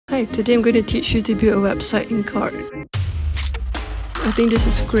Hi, today I'm going to teach you to build a website in Card. I think this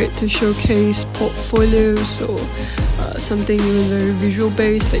is great to showcase portfolios or something even very visual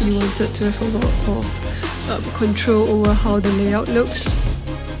based that you wanted to have a lot of control over how the layout looks.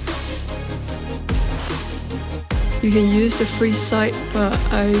 You can use the free site, but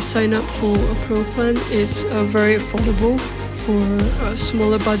I signed up for a pro plan. It's very affordable for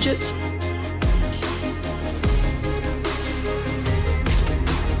smaller budgets.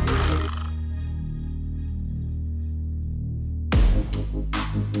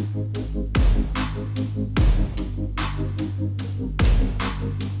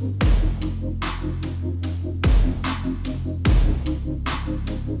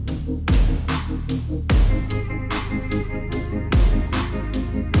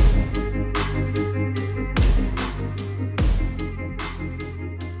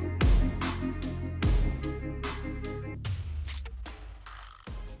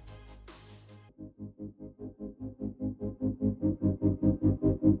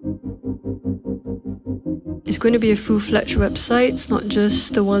 It's going to be a full-fledged website. It's not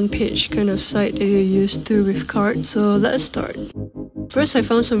just the one-page kind of site that you're used to with Card. So let's start. First, I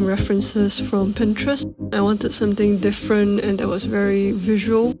found some references from Pinterest. I wanted something different and that was very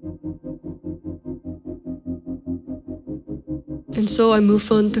visual. And so I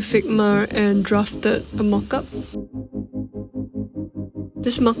moved on to Figma and drafted a mockup.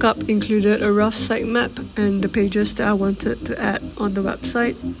 This mockup included a rough sitemap and the pages that I wanted to add on the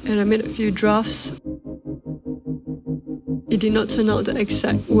website, and I made a few drafts. It did not turn out the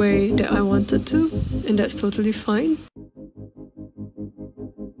exact way that I wanted to, and that's totally fine.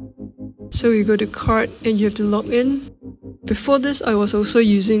 So you go to Card and you have to log in. Before this, I was also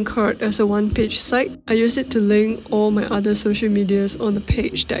using Card as a one-page site. I used it to link all my other social medias on the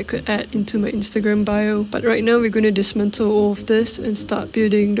page that I could add into my Instagram bio. But right now, we're going to dismantle all of this and start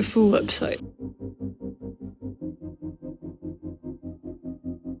building the full website.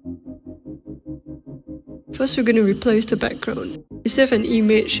 First, we're going to replace the background. Instead of an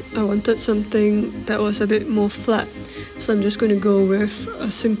image, I wanted something that was a bit more flat. So I'm just going to go with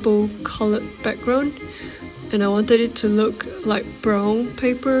a simple colored background. And I wanted it to look like brown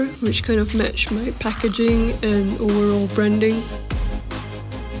paper, which kind of matched my packaging and overall branding.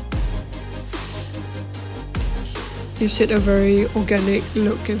 Gives it a very organic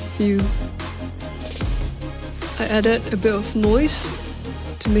look and feel. I added a bit of noise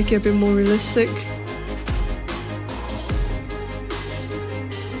to make it a bit more realistic.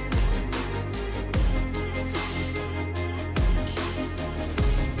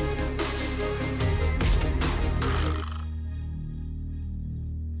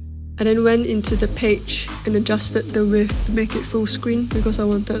 I then went into the page and adjusted the width to make it full screen because I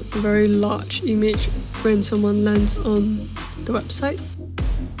wanted a very large image when someone lands on the website.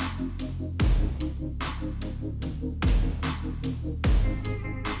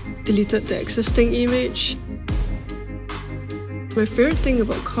 Deleted the existing image. My favorite thing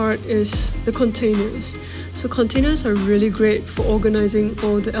about Card is the containers. So containers are really great for organizing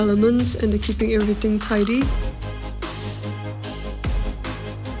all the elements and keeping everything tidy.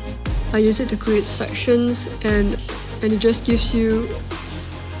 I use it to create sections and it just gives you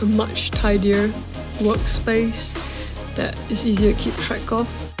a much tidier workspace that is easier to keep track of.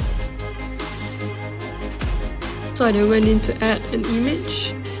 So I then went in to add an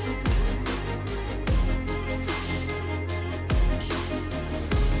image.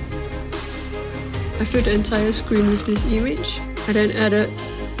 I filled the entire screen with this image. I then added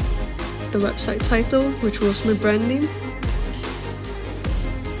the website title, which was my brand name.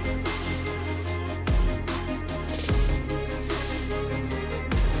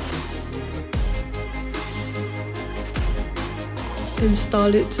 And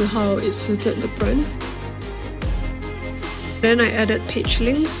style it to how it suited the brand. Then I added page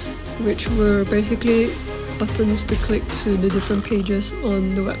links, which were basically buttons to click to the different pages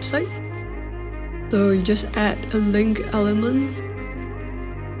on the website. So you just add a link element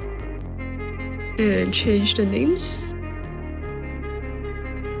and change the names.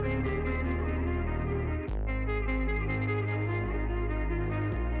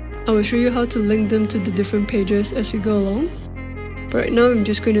 I will show you how to link them to the different pages as we go along. But right now I'm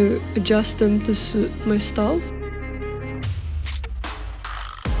just going to adjust them to suit my style.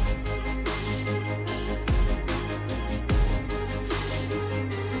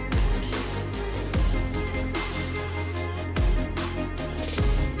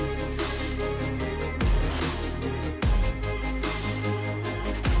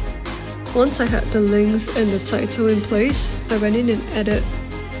 Once I had the links and the title in place, I went in and added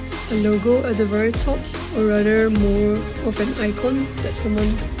a logo at the very top, or rather more of an icon that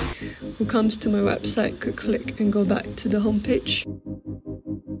someone who comes to my website could click and go back to the homepage.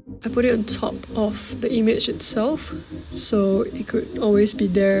 I put it on top of the image itself, so it could always be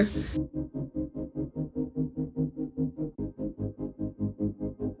there.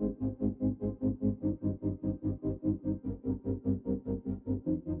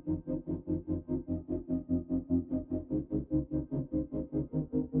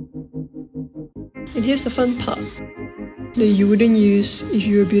 And here's the fun part that you wouldn't use if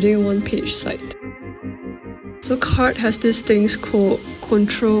you were building a one-page site. So cart has these things called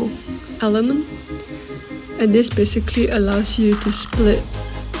control element, and this basically allows you to split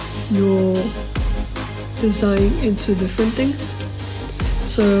your design into different things.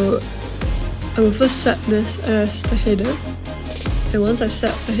 So I will first set this as the header, and once I've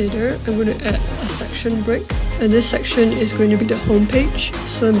set the header, I'm going to add a section break, and this section is going to be the home page,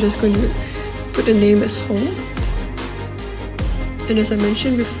 so I'm just going to put the name as home. And as I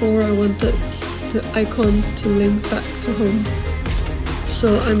mentioned before, I wanted the icon to link back to home,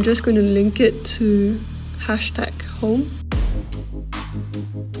 so I'm just going to link it to #home.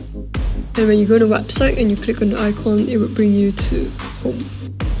 And when you go to the website and you click on the icon, it will bring you to home.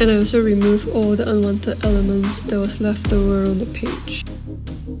 And I also remove all the unwanted elements that was left over on the page.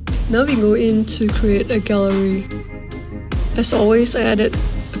 Now we go in to create a gallery. As always, I added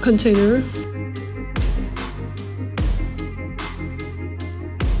a container.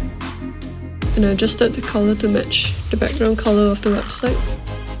 And I adjusted the color to match the background color of the website.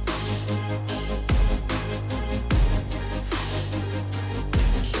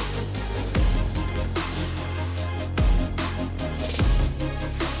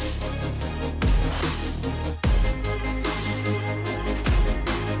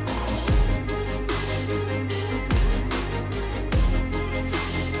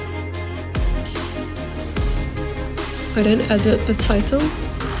 I then added a title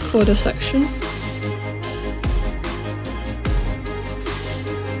for the section.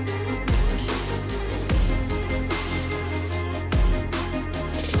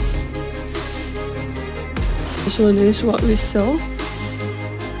 This one is what we sell.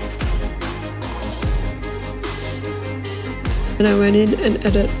 And I went in and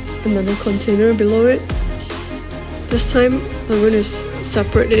added another container below it. This time I'm going to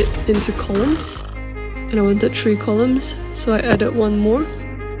separate it into columns. And I wanted 3 columns, so I added one more.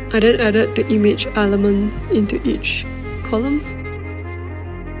 I then added the image element into each column.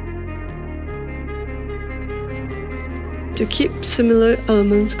 To keep similar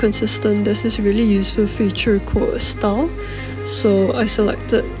elements consistent, there's this really useful feature called style. So I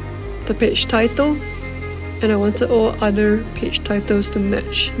selected the page title, and I wanted all other page titles to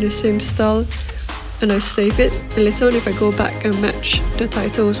match the same style, and I save it. And later on, if I go back and match the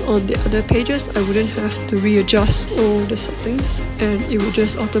titles on the other pages, I wouldn't have to readjust all the settings, and it would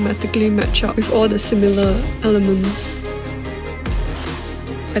just automatically match up with all the similar elements.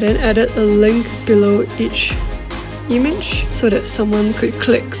 I then added a link below each image so that someone could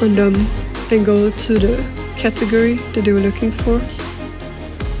click on them and go to the category that they were looking for.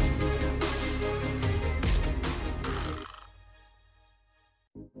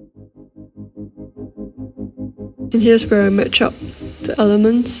 And here's where I match up the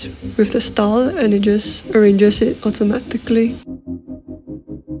elements with the style, and it just arranges it automatically.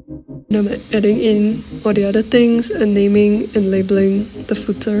 And I'm adding in all the other things and naming and labeling the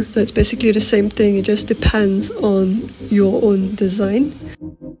footer. So it's basically the same thing, it just depends on your own design.